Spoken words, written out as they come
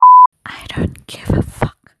don't give a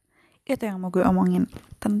fuck. Itu yang mau gue omongin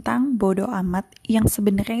tentang bodo amat yang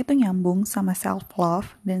sebenarnya itu nyambung sama self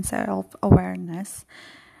love dan self awareness.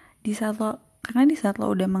 Karena di saat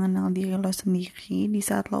lo udah mengenal diri lo sendiri, di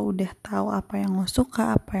saat lo udah tahu apa yang lo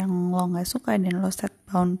suka, apa yang lo nggak suka, dan lo set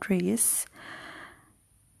boundaries,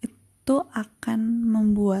 itu akan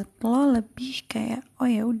membuat lo lebih kayak oh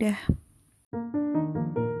ya udah.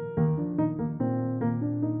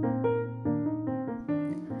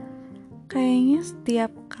 Kayaknya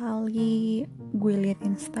setiap kali gue liat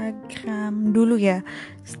Instagram dulu ya,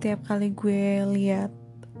 setiap kali gue liat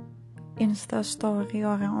Instastory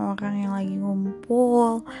orang-orang yang lagi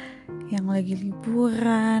ngumpul, yang lagi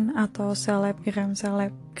liburan, atau selebgram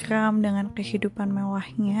dengan kehidupan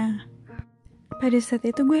mewahnya, pada saat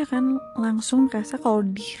itu gue akan langsung merasa kalau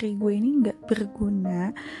diri gue ini gak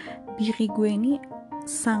berguna, diri gue ini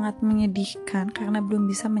sangat menyedihkan karena belum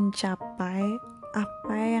bisa mencapai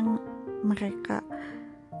apa yang mereka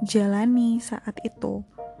jalani saat itu.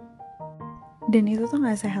 Dan itu tuh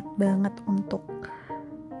gak sehat banget untuk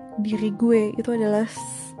diri gue. Itu adalah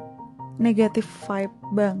negative vibe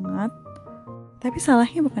banget. Tapi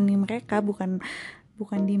salahnya bukan di mereka, bukan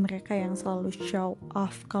di mereka yang selalu show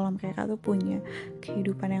off kalau mereka tuh punya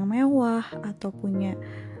kehidupan yang mewah atau punya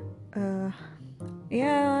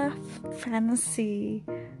fancy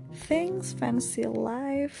things, fancy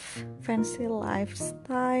life, fancy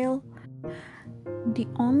lifestyle. The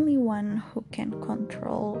only one who can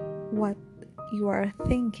control what you are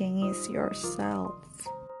thinking is yourself.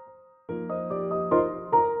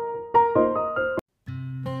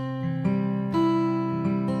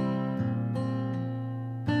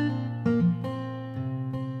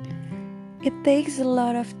 It takes a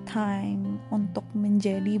lot of time untuk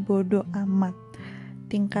menjadi bodo amat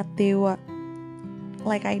tingkat dewa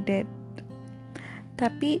like I did.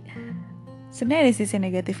 Tapi sebenarnya ada sisi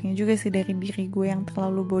negatifnya juga sih dari diri gue yang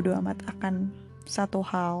terlalu bodo amat akan satu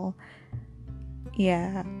hal.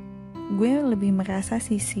 Ya, gue lebih merasa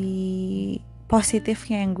sisi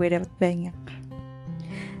positifnya yang gue dapat banyak.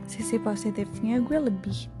 Sisi positifnya gue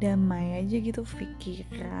lebih damai aja gitu,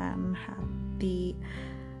 pikiran, hati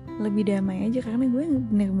lebih damai aja karena gue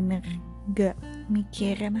bener-bener gak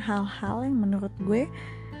mikirin hal-hal yang menurut gue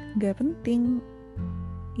gak penting.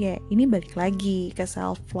 Ya ini balik lagi ke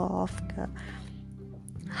self love, ke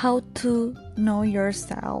how to know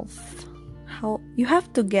yourself. How you have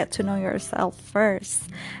to get to know yourself first,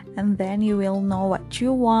 and then you will know what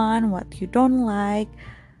you want, what you don't like,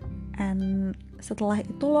 and setelah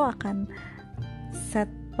itu lo akan set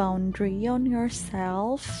boundary on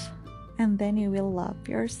yourself, and then you will love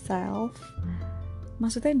yourself.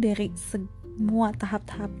 Maksudnya dari semua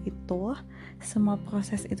tahap-tahap itu, semua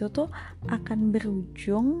proses itu tuh akan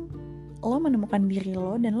berujung lo menemukan diri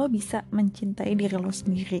lo dan lo bisa mencintai diri lo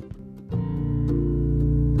sendiri.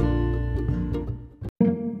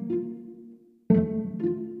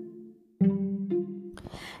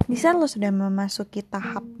 Di saat lo sudah memasuki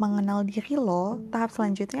tahap mengenal diri lo, tahap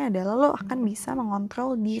selanjutnya adalah lo akan bisa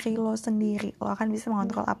mengontrol diri lo sendiri. Lo akan bisa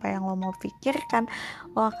mengontrol apa yang lo mau pikirkan.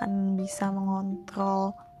 Lo akan bisa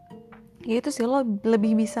mengontrol, ya itu sih, lo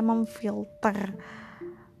lebih bisa memfilter.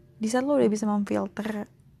 Di saat lo udah bisa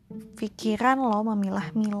memfilter pikiran lo,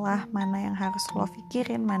 memilah-milah mana yang harus lo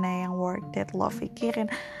pikirin, mana yang worth it lo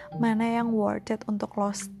pikirin, mana yang worth it untuk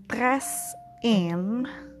lo stress in,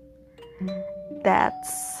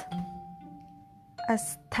 that's a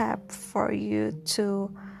step for you to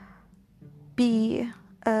be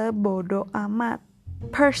a bodo amat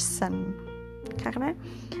person. Karena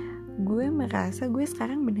gue merasa gue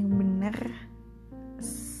sekarang bener-bener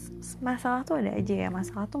masalah tuh ada aja ya,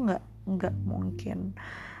 masalah tuh nggak mungkin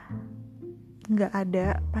nggak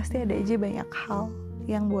ada, pasti ada aja banyak hal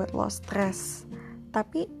yang buat lo stres.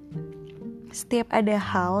 Tapi setiap ada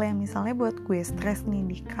hal yang misalnya buat gue stres nih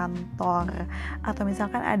di kantor, atau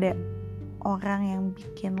misalkan ada orang yang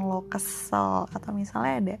bikin lo kesel, atau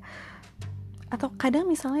misalnya ada, atau kadang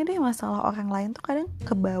misalnya deh masalah orang lain tuh kadang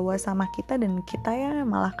kebawa sama kita dan kita ya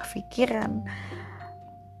malah kepikiran.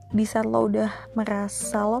 Di saat lo udah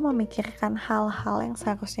merasa lo memikirkan hal-hal yang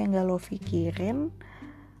seharusnya gak lo pikirin,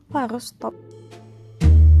 lo harus stop.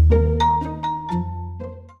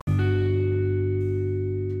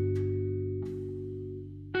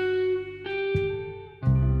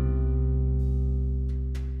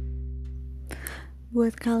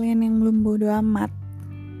 Buat kalian yang belum bodo amat,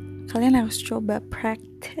 kalian harus coba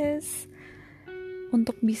practice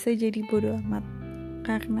untuk bisa jadi bodo amat.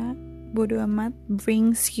 Karena bodo amat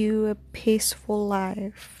brings you a peaceful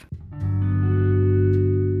life.